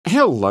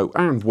Hello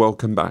and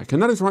welcome back,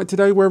 and that is right.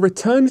 Today we're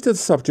returning to the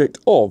subject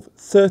of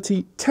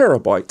 30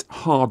 terabyte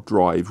hard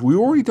drive. We've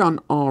already done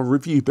our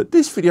review, but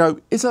this video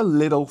is a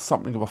little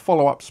something of a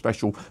follow-up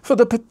special for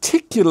the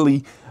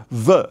particularly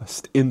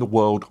versed in the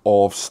world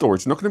of storage.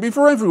 It's not going to be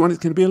for everyone, it's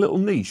going to be a little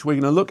niche. We're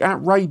going to look at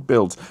RAID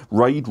builds,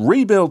 RAID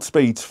rebuild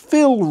speeds,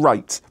 fill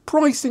rates,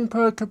 pricing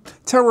per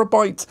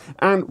terabyte,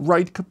 and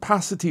RAID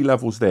capacity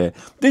levels there.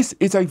 This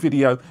is a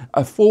video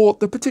for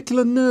the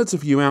particular nerds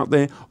of you out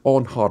there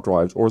on hard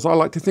drives, or as I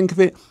like to think of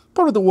it,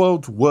 probably the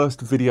world's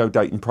worst video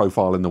dating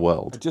profile in the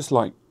world. I just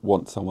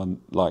want someone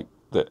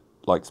that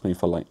likes me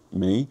for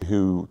me,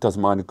 who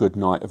doesn't mind a good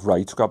night of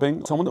RAID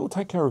scrubbing, someone that will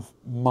take care of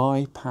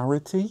my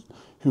parity,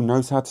 who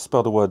knows how to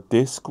spell the word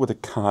disk with a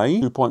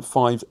K.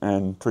 2.5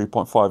 and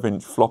 3.5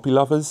 inch floppy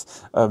lovers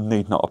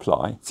need not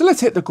apply. So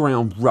let's hit the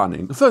ground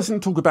running. The first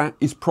thing to talk about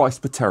is price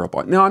per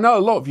terabyte. Now I know a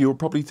lot of you are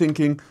probably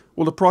thinking,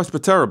 well, the price per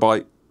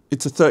terabyte,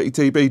 it's a 30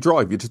 TB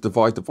drive, you just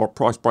divide the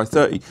price by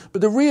 30.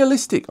 But the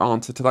realistic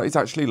answer to that is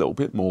actually a little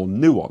bit more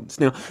nuanced.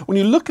 Now, when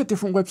you look at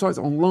different websites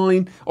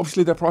online,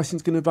 obviously their pricing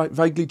is going to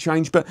vaguely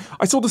change, but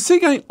I saw the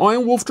Seagate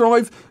IronWolf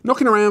drive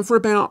knocking around for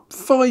about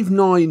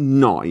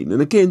 $599.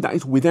 And again, that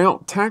is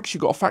without tax.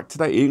 You've got to factor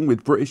that in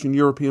with British and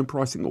European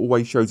pricing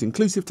always shows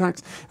inclusive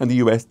tax, and the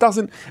US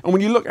doesn't. And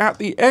when you look at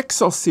the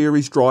Exos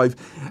series drive,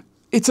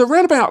 it's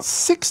around about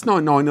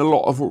 $699 a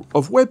lot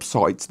of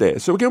websites there.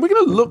 So again, we're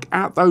going to look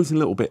at those in a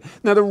little bit.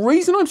 Now, the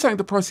reason I'm saying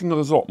the pricing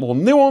is a lot more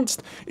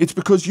nuanced, it's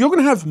because you're going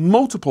to have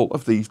multiple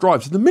of these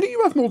drives. The minute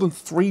you have more than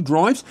 3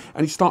 drives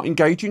and you start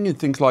engaging in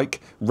things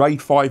like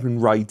RAID 5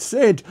 and RAID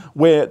Z,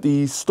 where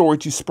the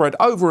storage is spread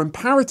over and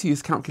parity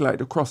is calculated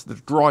across the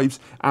drives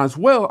as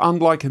well,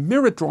 unlike a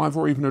mirrored drive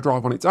or even a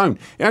drive on its own,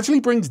 it actually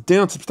brings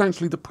down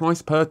substantially the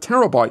price per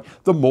terabyte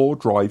the more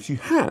drives you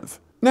have.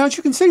 Now, as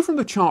you can see from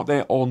the chart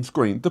there on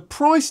screen, the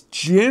price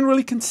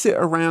generally can sit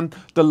around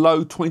the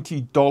low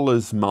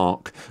 $20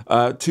 mark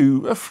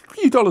to a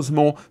few dollars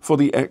more for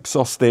the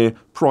Exos there,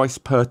 price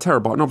per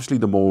terabyte. And obviously,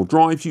 the more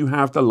drives you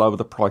have, the lower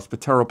the price per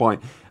terabyte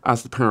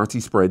as the parity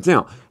spreads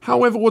out.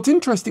 However, what's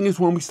interesting is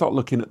when we start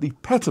looking at the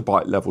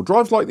petabyte level.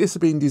 Drives like this are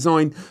being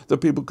designed that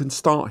people can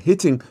start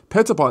hitting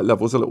petabyte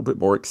levels a little bit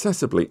more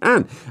accessibly.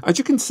 And as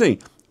you can see,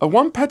 a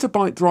 1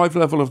 petabyte drive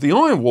level of the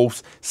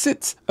IronWolves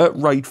sits at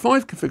RAID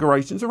 5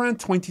 configurations around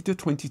 $20,000 to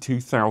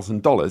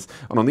 $22,000.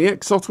 And on the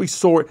Exos, we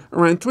saw it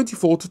around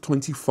 $24,000 to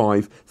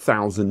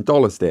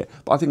 $25,000 there.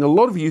 But I think a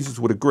lot of users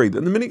would agree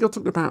that the minute you're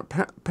talking about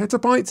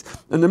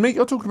petabytes, and the minute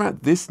you're talking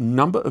about this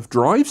number of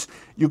drives,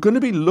 you're going to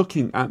be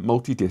looking at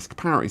multi-disk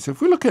parity. So if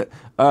we look at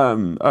a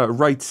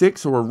RAID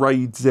 6 or a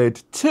RAID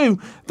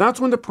Z2, that's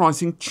when the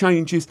pricing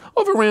changes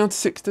of around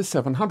 $600 to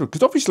 $700,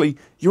 because obviously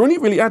you're only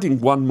really adding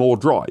one more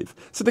drive.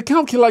 So the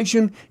calculation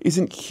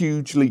isn't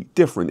hugely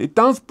different. It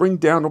does bring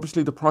down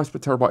obviously the price per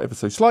terabyte ever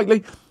so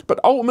slightly, but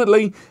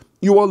ultimately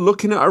you are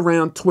looking at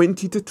around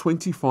 $20,000 to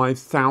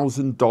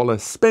 $25,000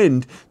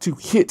 spend to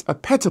hit a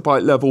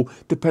petabyte level,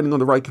 depending on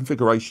the RAID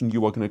configuration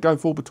you are going to go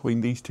for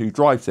between these 2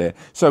 drives there.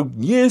 So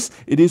yes,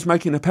 it is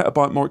making a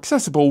petabyte more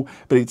accessible,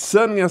 but it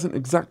certainly hasn't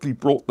exactly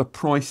brought the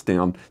price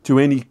down to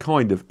any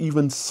kind of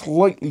even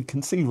slightly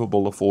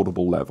conceivable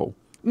affordable level.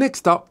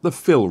 Next up, the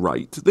fill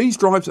rate. These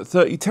drives at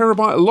 30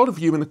 terabyte, a lot of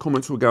you in the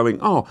comments were going,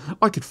 oh,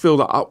 I could fill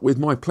that up with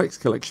my Plex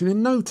collection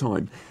in no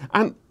time.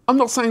 And I'm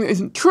not saying that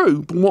isn't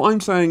true, but what I'm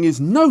saying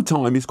is no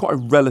time is quite a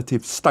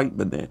relative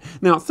statement there.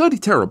 Now, 30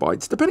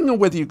 terabytes, depending on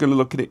whether you're going to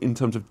look at it in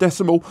terms of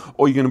decimal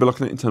or you're going to be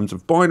looking at it in terms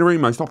of binary,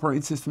 most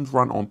operating systems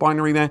run on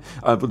binary there,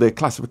 but their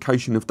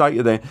classification of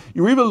data there,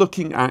 you're either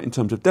looking at, in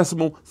terms of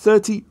decimal,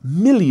 30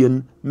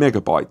 million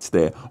megabytes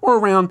there, or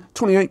around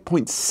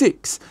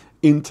 28.6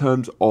 in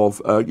terms of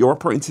your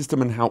operating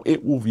system and how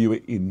it will view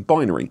it in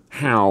binary.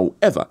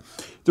 However,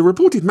 the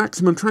reported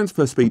maximum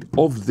transfer speed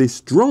of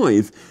this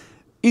drive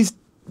is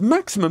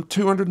maximum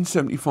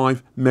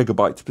 275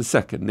 megabytes per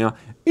second. Now,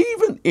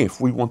 even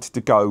if we wanted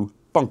to go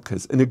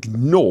bonkers and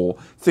ignore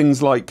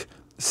things like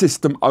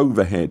system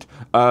overhead,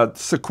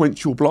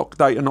 sequential block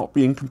data not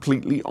being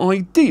completely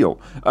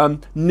ideal,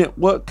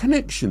 network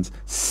connections,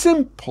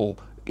 simple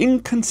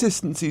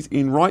inconsistencies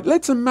in write.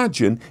 Let's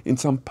imagine in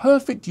some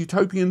perfect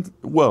utopian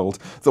world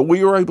that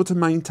we are able to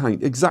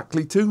maintain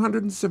exactly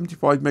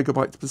 275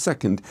 megabytes per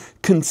second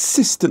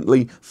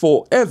consistently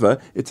forever.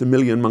 It's a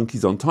million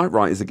monkeys on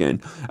typewriters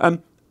again.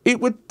 It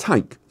would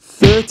take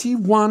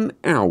 31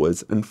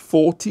 hours and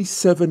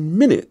 47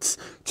 minutes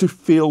to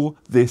fill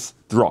this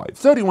drive.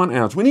 31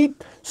 hours. We need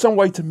some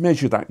way to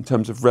measure that in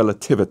terms of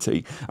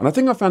relativity. And I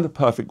think I found a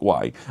perfect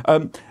way.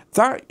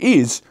 That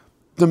is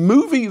the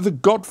movie The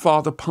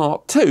Godfather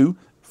Part 2,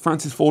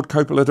 Francis Ford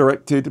Coppola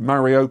directed,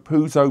 Mario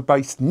Puzo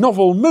based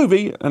novel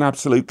movie, an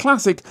absolute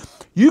classic.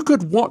 You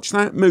could watch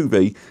that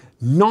movie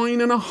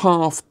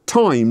 9.5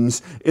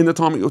 times in the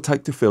time it will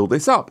take to fill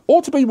this up.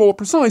 Or to be more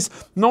precise,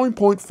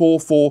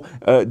 9.44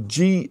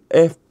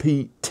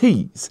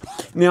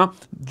 GFPTs. Now,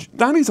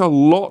 that is a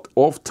lot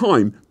of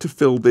time to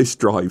fill this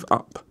drive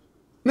up.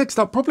 Next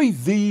up, probably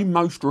the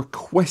most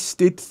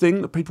requested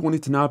thing that people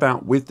wanted to know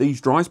about with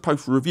these drives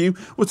post review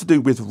was to do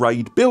with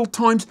RAID build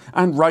times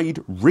and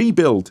RAID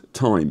rebuild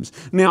times.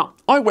 Now,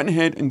 I went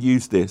ahead and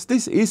used this.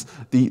 This is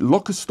the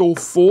Locker Store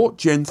 4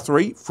 Gen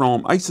 3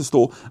 from Acer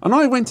Store, and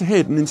I went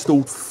ahead and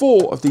installed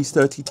 4 of these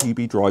 30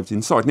 TB drives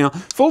inside. Now,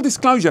 full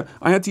disclosure,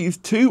 I had to use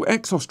 2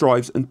 Exos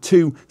drives and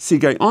 2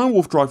 Seagate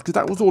IronWolf drives because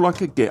that was all I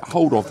could get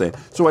hold of there.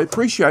 So I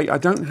appreciate I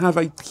don't have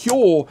a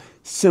pure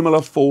similar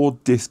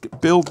 4-disc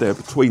build there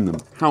between them.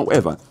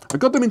 However, I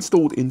got them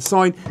installed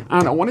inside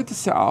and I wanted to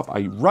set up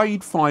a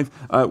RAID 5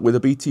 with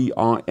a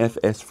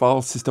BTRFS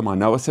file system. I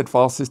know I said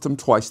file system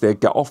twice there,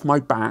 get off my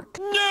back.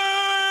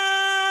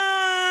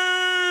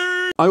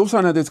 I also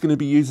know there's going to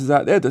be users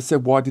out there that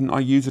said, why didn't I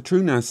use a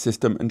TrueNAS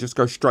system and just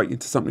go straight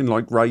into something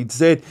like RAID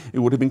Z? It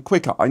would have been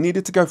quicker. I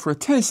needed to go for a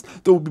test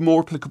that would be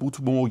more applicable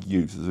to more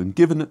users. And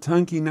given that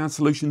turnkey NAS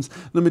solutions,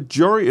 the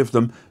majority of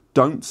them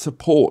don't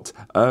support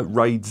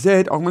RAID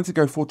Z, I wanted to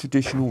go for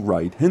traditional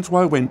RAID, hence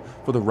why I went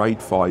for the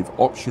RAID 5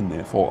 option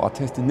there for our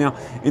testing. Now,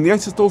 in the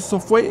Acer Store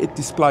software, it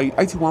displayed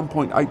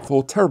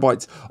 81.84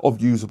 terabytes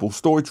of usable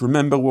storage.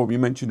 Remember what we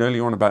mentioned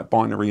earlier on about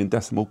binary and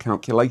decimal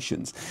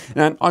calculations.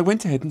 And I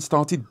went ahead and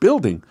started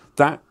building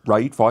that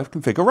RAID 5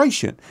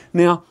 configuration.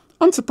 Now,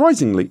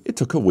 unsurprisingly, it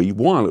took a wee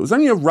while. It was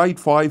only a RAID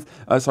 5,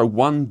 so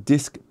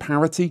 1-disc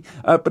parity,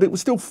 but it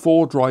was still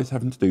 4 drives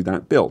having to do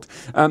that build.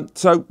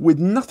 So with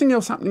nothing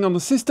else happening on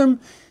the system,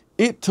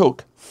 it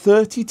took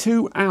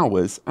 32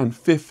 hours and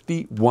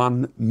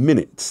 51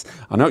 minutes.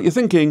 I know what you're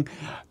thinking,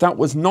 that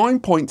was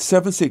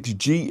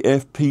 9.76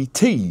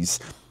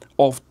 GFPTs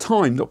of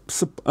time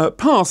that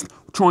passed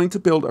trying to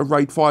build a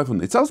RAID 5 on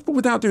this. That was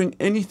without doing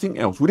anything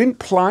else. We didn't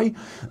play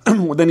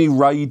with any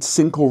RAID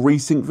sync or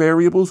resync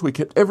variables. We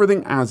kept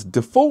everything as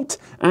default,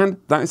 and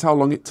that is how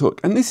long it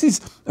took. And this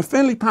is a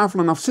fairly powerful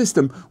enough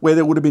system where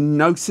there would have been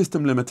no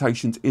system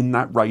limitations in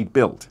that RAID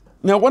build.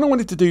 Now, when I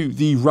wanted to do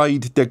the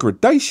RAID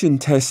degradation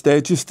test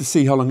there, just to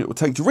see how long it would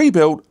take to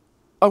rebuild,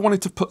 I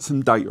wanted to put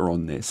some data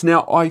on this.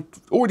 Now, I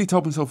already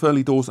told myself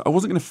early doors I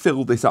wasn't going to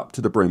fill this up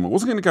to the brim. I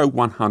wasn't going to go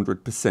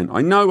 100%.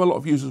 I know a lot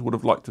of users would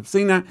have liked to have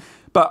seen that,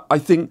 but I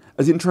think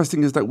as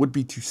interesting as that would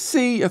be to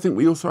see, I think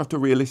we also have to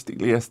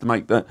realistically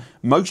estimate that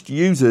most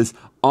users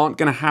aren't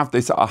going to have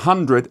this at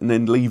 100 and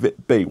then leave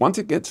it be. Once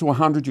it gets to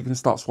 100, you can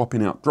start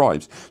swapping out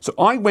drives. So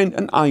I went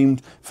and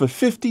aimed for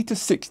 50 to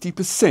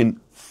 60%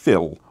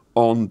 fill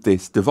on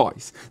this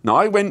device. Now,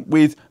 I went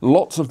with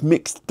lots of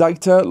mixed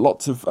data,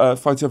 lots of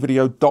photo,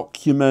 video,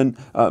 document,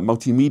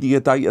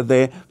 multimedia data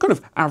there, kind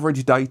of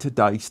average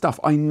day-to-day stuff.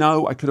 I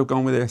know I could have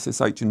gone with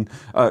SSH and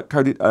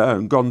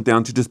gone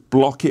down to just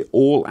block it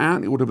all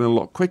out. It would have been a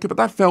lot quicker, but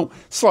that felt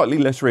slightly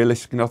less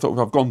realistic. And I thought, if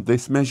I've gone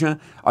this measure,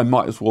 I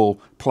might as well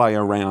play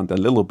around a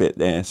little bit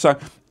there. So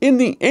in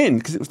the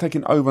end, because it was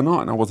taken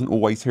overnight and I wasn't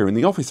always here in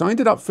the office, I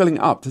ended up filling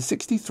it up to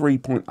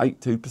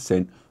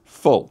 63.82%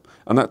 full.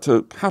 And that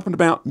happened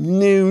about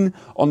noon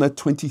on the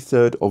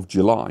 23rd of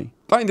July.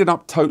 That ended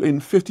up totaling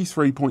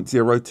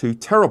 53.02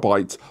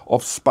 terabytes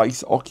of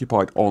space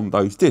occupied on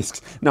those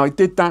disks. Now, I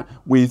did that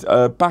with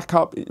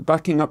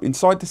backing up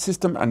inside the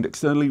system and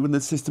externally with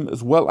the system,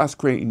 as well as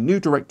creating new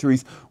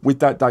directories with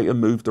that data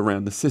moved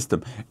around the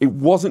system. It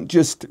wasn't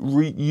just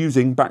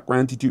reusing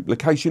background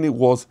deduplication, it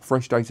was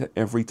fresh data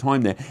every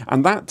time there.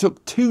 And that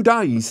took 2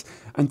 days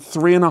and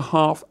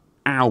 3.5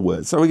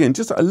 hours. So again,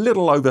 just a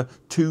little over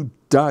 2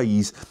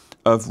 days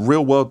of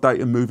real-world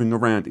data moving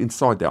around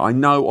inside there. I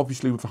know,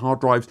 obviously, with the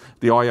hard drives,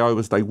 the I/O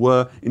as they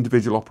were,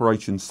 individual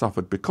operations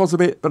suffered because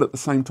of it, but at the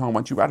same time,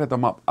 once you added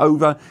them up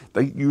over,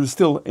 you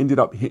still ended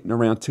up hitting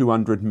around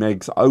 200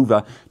 megs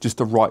over just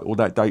to write all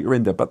that data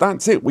in there. But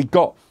that's it. We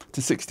got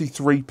to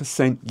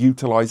 63%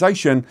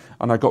 utilization,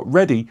 and I got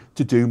ready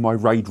to do my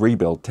RAID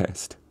rebuild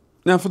test.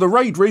 Now, for the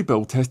RAID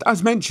rebuild test,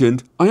 as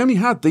mentioned, I only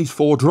had these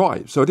 4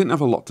 drives, so I didn't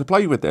have a lot to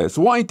play with there.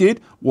 So what I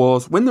did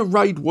was, when the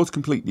RAID was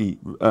completely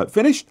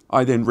finished,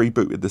 I then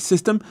rebooted the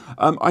system.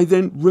 I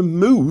then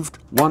removed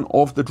one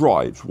of the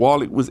drives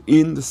while it was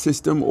in the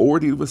system,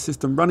 already with the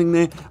system running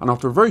there, and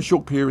after a very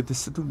short period, the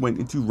system went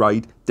into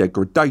RAID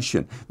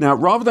degradation. Now,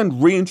 rather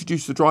than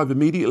reintroduce the drive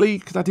immediately,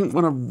 because I didn't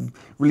want to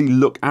really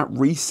look at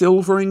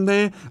resilvering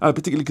there,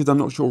 particularly because I'm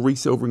not sure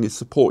resilvering is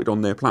supported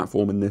on their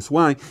platform in this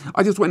way,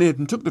 I just went ahead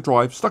and took the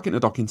drive, stuck it in a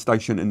docking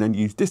station, and then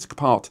used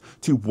diskpart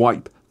to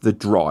wipe the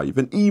drive.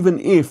 And even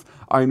if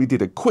I only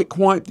did a quick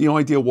wipe, the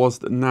idea was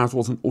that NAS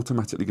wasn't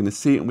automatically going to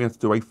see it, and we had to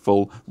do a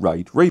full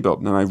RAID rebuild.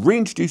 And then I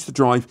reintroduced the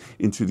drive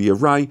into the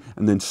array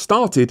and then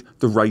started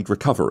the RAID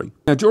recovery.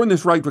 Now, during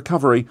this RAID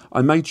recovery,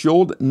 I made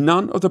sure that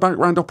none of the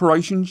background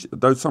operations,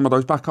 some of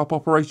those backup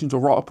operations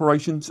or write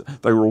operations,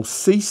 they were all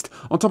ceased.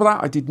 On top of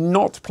that, I did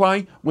not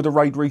play with a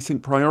RAID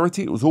resync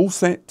priority. It was all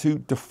set to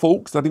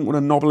default because I didn't want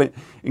to nobble it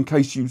in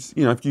case if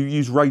you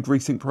use RAID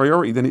resync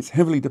priority, then it's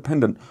heavily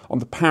dependent on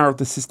the power of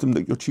the system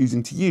that you're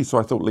choosing to use. So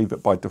I thought leave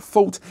it by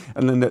default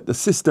and then let the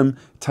system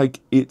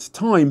take its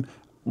time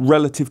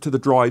relative to the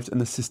drives and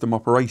the system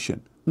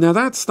operation. Now,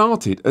 that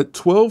started at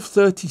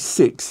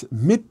 12:36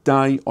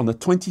 midday on the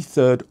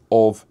 23rd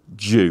of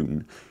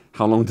June.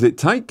 How long did it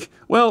take?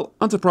 Well,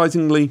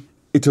 unsurprisingly,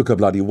 it took a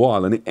bloody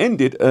while, and it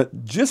ended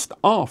at just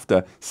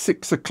after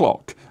 6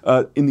 o'clock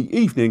in the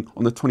evening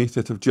on the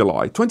 25th of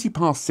July, 20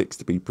 past 6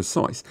 to be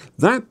precise.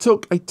 That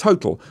took a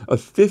total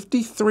of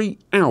 53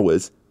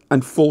 hours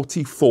and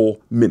 44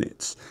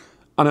 minutes.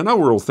 And I know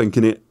we're all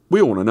thinking it, we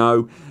all want to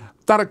know,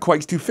 that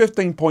equates to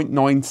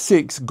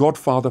 15.96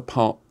 Godfather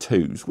Part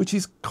 2s, which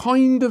is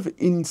kind of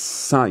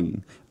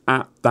insane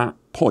at that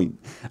point.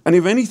 And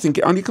if anything,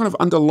 it only kind of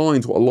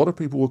underlines what a lot of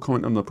people were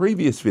commenting on the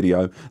previous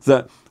video,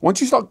 that once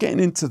you start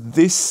getting into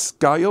this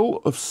scale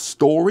of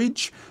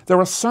storage, there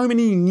are so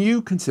many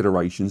new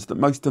considerations that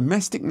most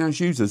domestic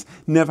NAS users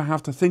never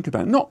have to think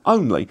about. Not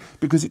only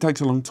because it takes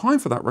a long time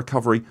for that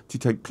recovery to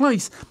take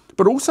place,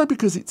 but also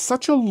because it's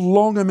such a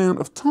long amount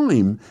of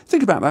time.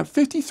 Think about that,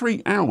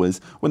 53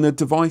 hours when the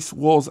device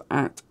was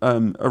at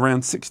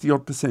around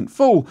 60%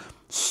 full.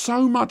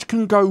 So much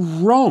can go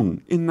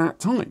wrong in that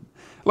time.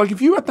 Like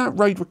if you had that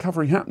RAID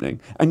recovery happening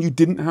and you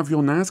didn't have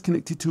your NAS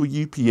connected to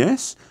a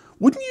UPS,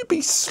 wouldn't you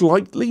be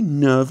slightly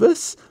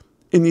nervous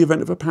in the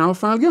event of a power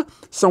failure?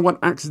 Someone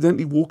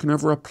accidentally walking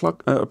over a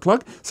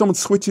plug, someone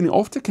switching it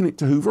off to connect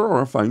to Hoover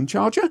or a phone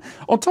charger?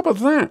 On top of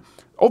that,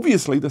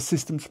 obviously the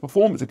system's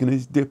performance are going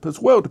to dip as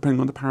well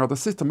depending on the power of the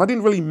system. I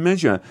didn't really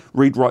measure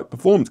read-write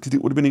performance because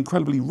it would have been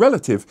incredibly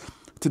relative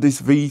to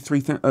this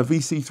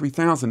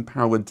VC3000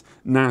 powered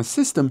NAS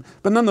system,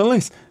 but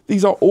nonetheless,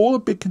 these are all a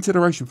big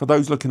consideration for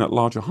those looking at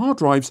larger hard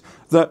drives.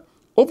 That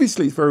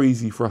obviously it's very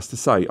easy for us to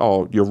say,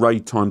 oh, your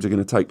RAID times are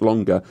going to take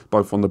longer,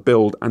 both on the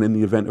build and in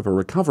the event of a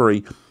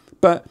recovery,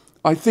 but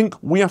I think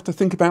we have to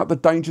think about the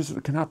dangers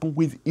that can happen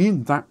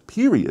within that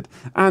period.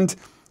 And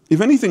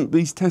if anything,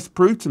 these tests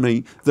prove to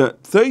me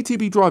that 30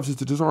 TB drives, as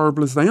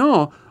desirable as they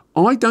are,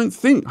 I don't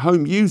think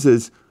home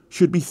users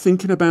should be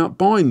thinking about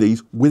buying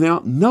these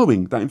without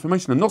knowing that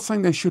information. I'm not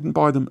saying they shouldn't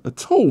buy them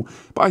at all,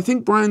 but I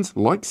think brands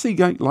like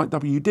Seagate, like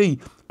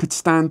WD, could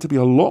stand to be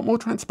a lot more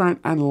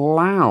transparent and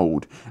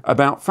loud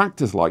about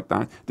factors like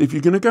that. If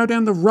you're going to go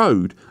down the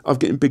road of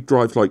getting big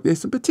drives like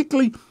this, and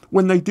particularly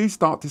when they do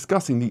start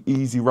discussing the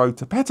easy road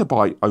to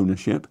petabyte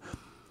ownership,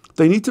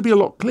 they need to be a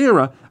lot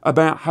clearer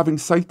about having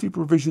safety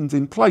provisions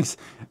in place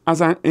as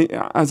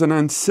an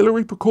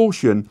ancillary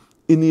precaution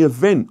in the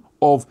event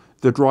of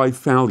the drive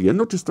failure,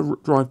 not just the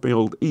drive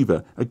build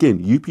either.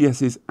 Again,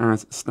 UPSs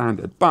as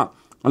standard. But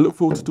I look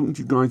forward to talking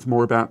to you guys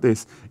more about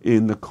this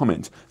in the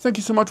comments. Thank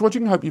you so much for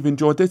watching. I hope you've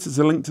enjoyed this. There's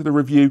a link to the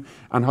review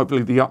and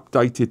hopefully the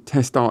updated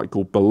test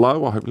article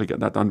below. I'll hopefully get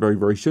that done very,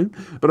 very soon.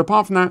 But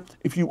apart from that,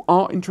 if you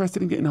are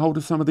interested in getting hold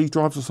of some of these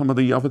drives or some of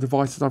the other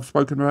devices I've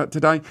spoken about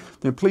today,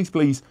 then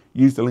please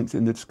use the links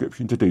in the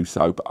description to do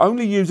so. But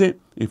only use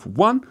it if,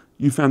 one,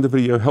 you found the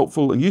video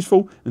helpful and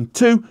useful, and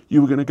two,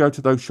 you were going to go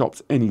to those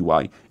shops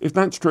anyway. If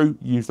that's true,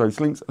 use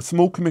those links. A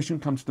small commission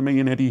comes to me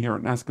and Eddie here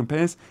at NAS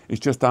Compares. It's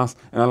just us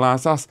and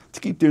allows us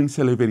to keep doing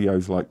silly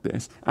videos like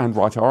this and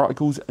write our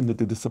articles and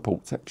do the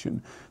support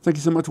section. Thank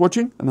you so much for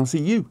watching, and I'll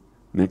see you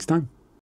next time.